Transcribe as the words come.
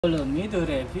Follow me to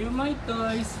review my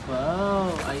toys.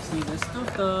 Wow, I see the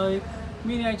stuffed toy,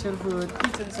 miniature food,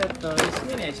 kitchen set toys,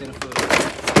 miniature food.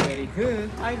 Very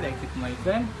good. I like it, my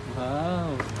friend.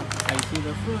 Wow, I see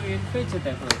the fruit,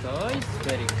 vegetable toys.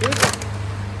 Very good.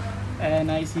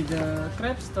 And I see the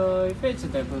crabs toy,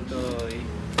 vegetable toy.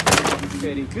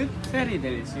 Very good. Very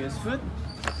delicious food.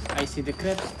 I see the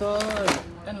crabs toy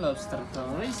and lobster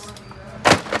toys.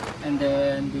 And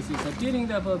then this is a dining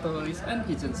table toys and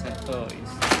kitchen set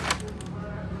toys.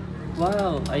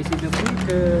 Wow, I see the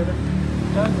burger,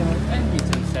 donut and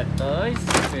kitchen set toys.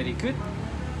 Very good.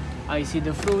 I see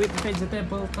the fruit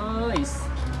vegetable toys.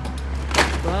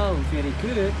 Wow, very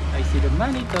good. I see the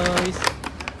money toys,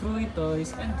 fruit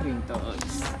toys and drink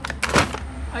toys.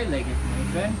 I like it, my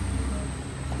friend.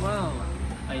 Wow,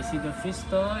 I see the fish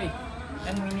toy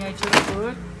and miniature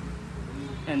food.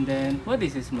 And then what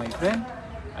is this, my friend?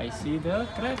 I see the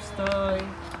crabs toy.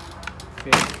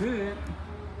 Very good.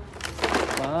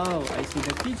 Wow, I see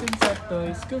the kitchen set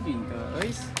toys, cooking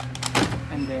toys.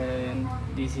 And then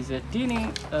this is a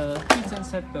dining kitchen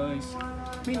set toys,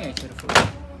 miniature food.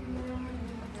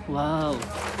 Wow,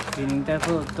 dining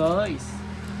table toys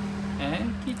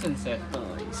and kitchen set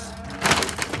toys.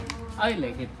 I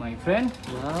like it, my friend.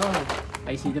 Wow,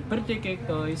 I see the birthday cake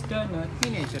toys, donut,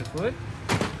 miniature food.